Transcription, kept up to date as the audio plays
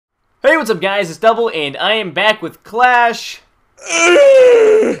what's up guys, it's Double, and I am back with Clash.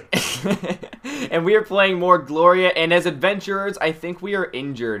 And we are playing more Gloria, and as adventurers, I think we are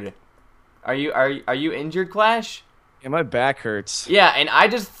injured. Are you injured, Clash? Yeah, my back hurts. Yeah, and I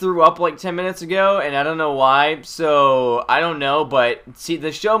just threw up like 10 minutes ago, and I don't know why, so I don't know, but see,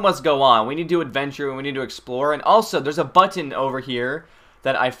 the show must go on. We need to adventure, and we need to explore, and also, there's a button over here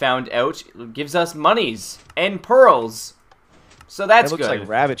that I found out. It gives us monies and pearls. So that's good. It looks like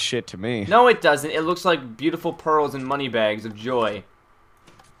rabbit shit to me. No, it doesn't. It looks like beautiful pearls and money bags of joy.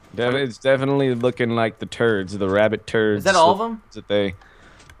 It's definitely looking like the turds, the rabbit turds. Is that all of them? That they...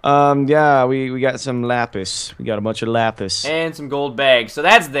 yeah, we got some lapis. We got a bunch of lapis. And some gold bags. So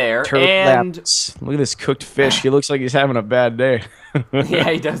that's there. Turtle and lapis. Look at this cooked fish. He looks like he's having a bad day. Yeah,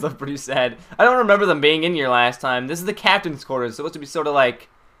 he does look pretty sad. I don't remember them being in here last time. This is the captain's quarters. It's supposed to be sort of like,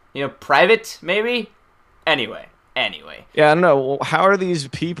 you know, private, maybe? Anyway. Yeah, I don't know. How are these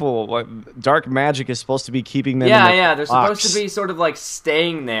people? Like, dark magic is supposed to be keeping them. Yeah, they're supposed to be sort of like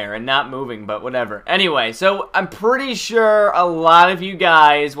staying there and not moving, but whatever. Anyway, so I'm pretty sure a lot of you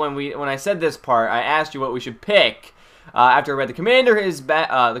guys, when I said this part, I asked you what we should pick. After I read the commander, his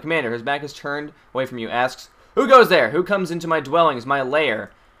back is turned away from you. Asks, "Who goes there? Who comes into my dwellings, my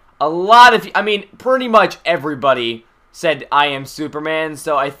lair?" A lot of, I mean, pretty much everybody said I am Superman,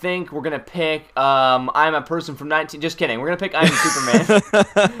 so I think we're gonna pick I'm a person from 19. Just kidding. We're gonna pick I am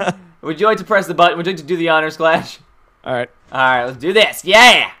Superman. Would you like to press the button? Would you like to do the honors, Clash? All right, let's do this.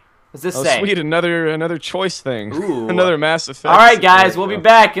 Yeah. What's this say? Sweet, another choice thing. Ooh. Another Mass Effect. All right, guys, we'll be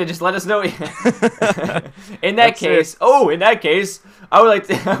back. Just let us know. In that case, I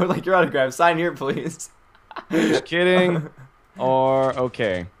would like your autograph. Sign here, please. Just kidding. Or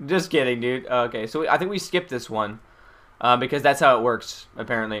okay. Just kidding, dude. Okay, so I think we skipped this one. Because that's how it works,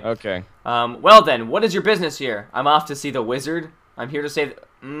 apparently. Okay. Well then, what is your business here? I'm off to see the wizard. I'm here to say...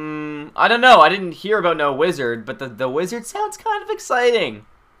 I don't know. I didn't hear about no wizard, but the wizard sounds kind of exciting.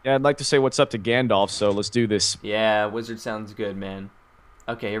 Yeah, I'd like to say what's up to Gandalf, so let's do this. Yeah, wizard sounds good, man.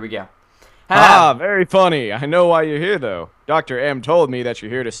 Okay, here we go. Very funny. I know why you're here, though. Dr. M told me that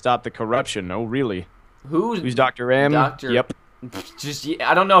you're here to stop the corruption. Oh, really? Who's Dr. M? Yep.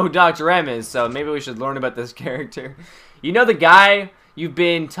 I don't know who Dr. M is, so maybe we should learn about this character. You know the guy you've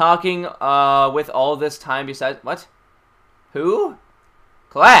been talking with all this time besides... What? Who?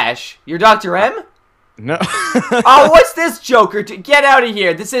 Clash? You're Dr. M? No. Oh, what's this Joker? Get out of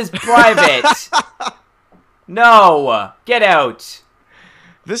here. This is private. No. Get out.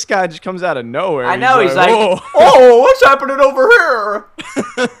 This guy just comes out of nowhere. I know. He's like, whoa. Oh, what's happening over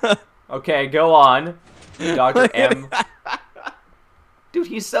here? Okay, go on. Dr. M. Dude,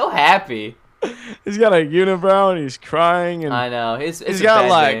 he's so happy. He's got a unibrow and he's crying. And I know. He's got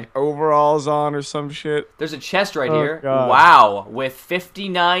like overalls on or some shit. There's a chest right here. God. Wow. With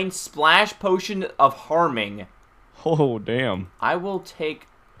 59 splash potion of harming. Oh, damn. I will take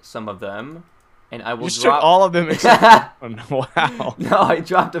some of them. And I will You drop... took all of them except... Wow. No, I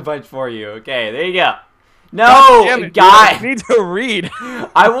dropped a bunch for you. Okay, there you go. No, guy. I need to read.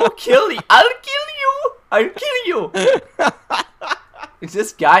 I will kill you. I'll kill you. I'll kill you.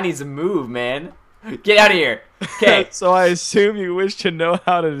 This guy needs to move, man. Get out of here. Okay. So I assume you wish to know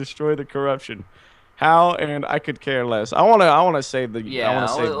how to destroy the corruption. How, and I could care less. I wanna save the. Yeah. I wanna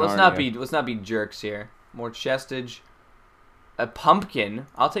save let's not be jerks here. More chestage. A pumpkin.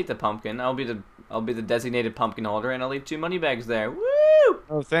 I'll take the pumpkin. I'll be the designated pumpkin holder, and I'll leave 2 money bags there. Woo!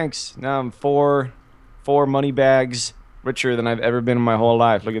 Oh, thanks. Now I'm four money bags richer than I've ever been in my whole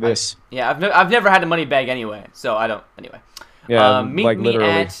life. Look at this. Yeah, I've never had a money bag anyway, so I don't. Anyway. Yeah, meet like me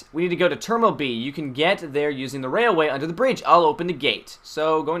literally. we need to go to Terminal B. You can get there using the railway under the bridge. I'll open the gate.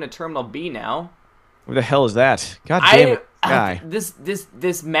 So, going to Terminal B now. Where the hell is that? God damn it, guy.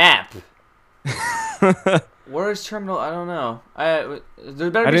 This map. Where is Terminal? I don't know. There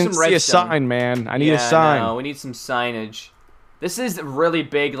better be some redstone. I didn't see a sign, man. I need a sign. No, we need some signage. This is a really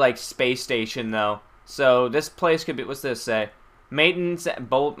big, like, space station, though. So, this place could be, what's this say? Maintenance,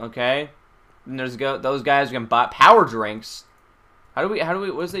 bolt, okay. And those guys are going to buy power drinks. What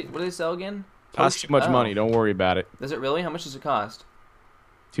do they sell again? Costs too much money. Don't worry about it. Does it really? How much does it cost?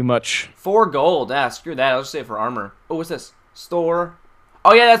 Too much. 4 gold. Ah, screw that. I'll just say it for armor. Oh, what's this? Store.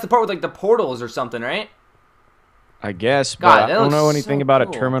 Oh, yeah, that's the part with, like, the portals or something, right? I guess, but God, I don't know anything so about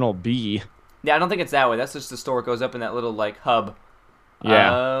cool. a Terminal B. Yeah, I don't think it's that way. That's just the store. It goes up in that little, like, hub.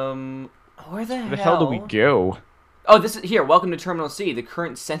 Yeah. Where the Where the hell do we go? Oh, this is here. Welcome to Terminal C, the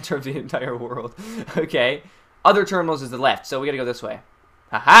current center of the entire world. Okay. Other terminals is the left, so we gotta go this way.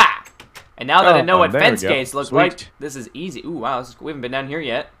 Haha! And now that I know what fence gates look like, this is easy. Ooh, wow, we haven't been down here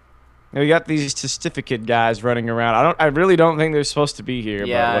yet. We got these certificate guys running around. I really don't think they're supposed to be here.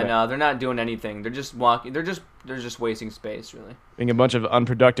 Yeah, But no, they're not doing anything. They're just walking. They're just wasting space, really. being a bunch of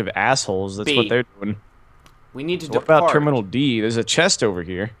unproductive assholes. That's what B. they're doing. We need to So what depart. about Terminal D? There's a chest over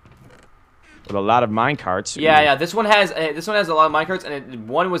here with a lot of minecarts. Yeah. This one has a lot of minecarts, and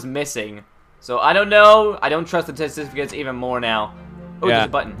one was missing. So I don't know. I don't trust the certificates even more now. Oh, Yeah. there's a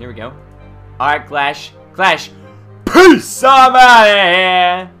button. Here we go. All right, Clash. Peace,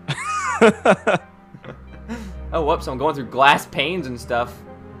 somebody. Oh, whoops! I'm going through glass panes and stuff.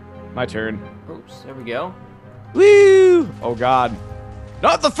 My turn. Oops. There we go. Woo! Oh God!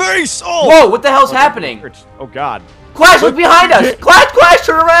 Not the face! Oh! Whoa! What the hell's happening? Oh God! Clash, look behind us! Clash,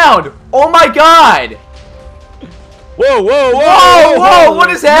 turn around! Oh my God! Whoa! Whoa!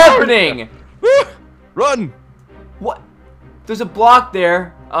 What is happening? Run! What? There's a block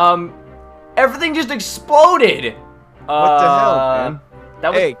there. Everything just exploded. What the hell, man?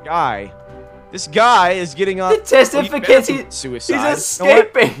 That was Hey, guy. This guy is getting on the certificates. suicide. He's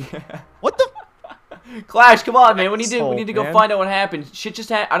escaping. What the? Clash, come on, man. We need to Asshole, go man. find out what happened. Shit just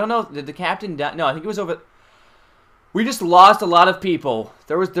happened. I don't know. Did the captain die? No, I think it was over. We just lost a lot of people.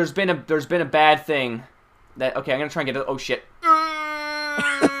 There's been a bad thing. Okay, I'm gonna try and get it. Oh shit.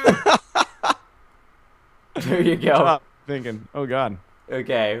 There you go. Stop thinking. Oh God.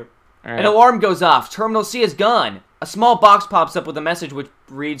 Okay. All right. An alarm goes off. Terminal C is gone. A small box pops up with a message which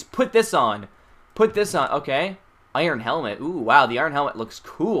reads, "Put this on." Put this on. Okay. Iron helmet. Ooh, wow. The iron helmet looks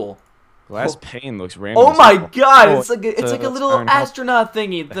cool. Glass pane looks random. Oh my God! Oh, It's like a that's little iron helmet. astronaut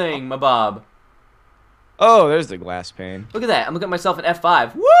thingy thing, my bob. Oh, there's the glass pane. Look at that. I'm looking at myself in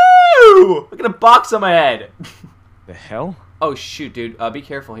F5. Woo! Look at a box on my head. The hell? Oh shoot, dude. Be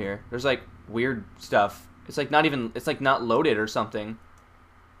careful here. There's like weird stuff. It's like not even. It's like not loaded or something.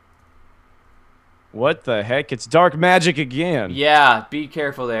 What the heck? It's dark magic again. Yeah, be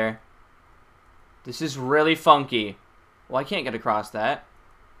careful there. This is really funky. Well, I can't get across that.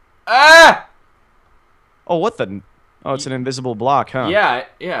 Ah! Oh, what the? Oh, it's an invisible block, huh?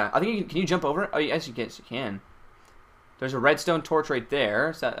 Yeah. I think can you jump over it? Oh, yes, you can. There's a redstone torch right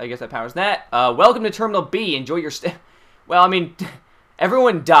there. So I guess that powers that. Welcome to Terminal B. Enjoy your stay. Well, I mean,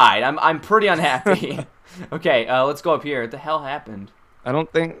 everyone died. I'm pretty unhappy. Okay, let's go up here. What the hell happened? I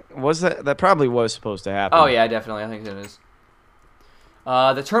don't think that probably was supposed to happen. Oh yeah, definitely. I think it is.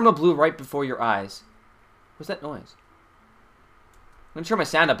 The terminal blew right before your eyes. What's that noise? I'm gonna turn my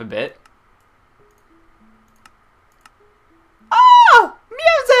sound up a bit. Oh,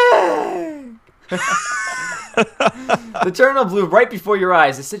 music! The terminal blew right before your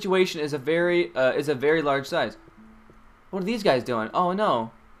eyes. The situation is a very large size. What are these guys doing? Oh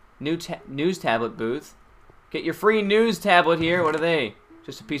no, news tablet booth. Get your free news tablet here. What are they?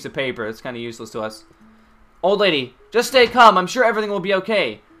 Just a piece of paper. It's kind of useless to us. Old lady, just stay calm. I'm sure everything will be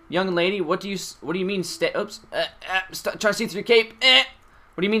okay. Young lady, what do you mean stay? Oops. Trying to see through your cape.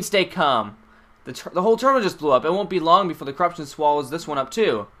 What do you mean stay calm? The whole terminal just blew up. It won't be long before the corruption swallows this one up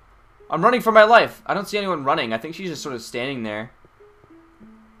too. I'm running for my life. I don't see anyone running. I think she's just sort of standing there.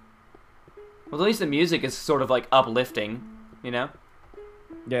 Well, at least the music is sort of like uplifting, you know?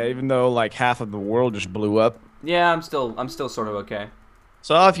 Yeah, even though like half of the world just blew up. Yeah, I'm still sort of okay.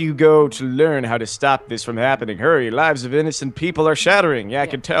 So off you go to learn how to stop this from happening. Hurry, lives of innocent people are shattering. Yeah, I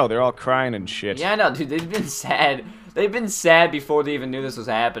can tell. They're all crying and shit. Yeah, no, dude, they've been sad. They've been sad before they even knew this was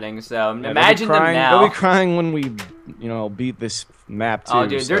happening. So Yeah, imagine them now. They'll be crying when we, beat this map too. Oh,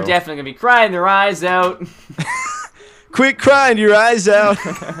 dude, they're so. definitely gonna be crying their eyes out. Quit crying your eyes out.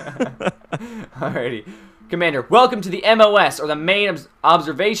 Alrighty. Commander, welcome to the MOS, or the main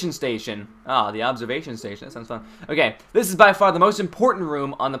observation station. Ah, the observation station. That sounds fun. Okay, this is by far the most important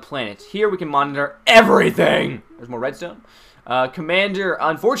room on the planet. Here we can monitor everything. There's more redstone. Commander,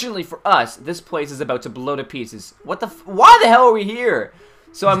 unfortunately for us, this place is about to blow to pieces. Why the hell are we here?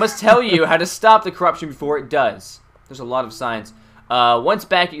 So I must tell you how to stop the corruption before it does. There's a lot of signs. Once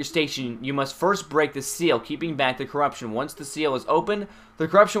back at your station, you must first break the seal, keeping back the corruption. Once the seal is open, the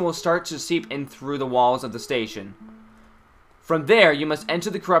corruption will start to seep in through the walls of the station. From there, you must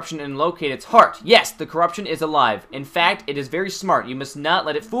enter the corruption and locate its heart. Yes, the corruption is alive. In fact, it is very smart. You must not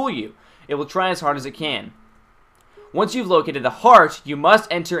let it fool you. It will try as hard as it can. Once you've located the heart, you must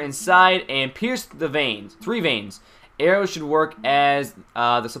enter inside and pierce the veins. 3 veins. Arrows should work as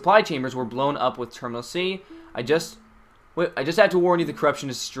the supply chambers were blown up with Terminal C. I just have to warn you, the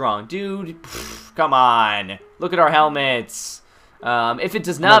corruption is strong. Dude, come on. Look at our helmets. If it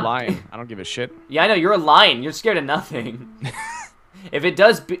does not... I'm a lion. I don't give a shit. Yeah, I know, you're a lion. You're scared of nothing. If it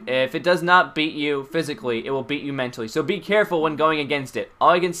does not beat you physically, it will beat you mentally. So be careful when going against it. All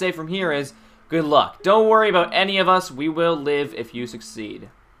I can say from here is, good luck. Don't worry about any of us. We will live if you succeed.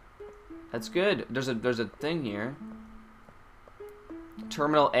 That's good. There's a thing here.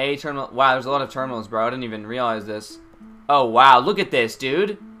 Terminal A, terminal... Wow, there's a lot of terminals, bro. I didn't even realize this. Oh, wow. Look at this,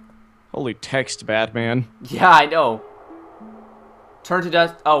 dude. Holy text, Batman. Yeah, I know. Turn to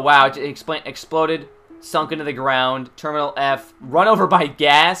dust. Oh, wow. It exploded. Sunk into the ground. Terminal F. Run over by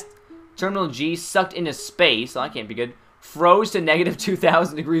gas. Terminal G. Sucked into space. Oh, that can't be good. Froze to negative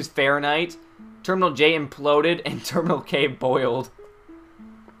 2,000 degrees Fahrenheit. Terminal J imploded. And Terminal K boiled.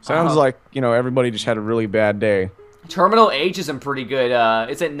 Sounds like, you know, everybody just had a really bad day. Terminal H isn't pretty good.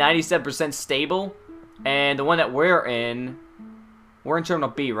 It's at 97% stable. And the one that we're in Terminal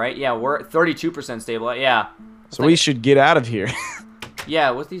B, right? Yeah, we're at 32% stable. Yeah. So we should get out of here.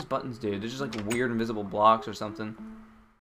 Yeah, what's these buttons do? They're just like weird invisible blocks or something.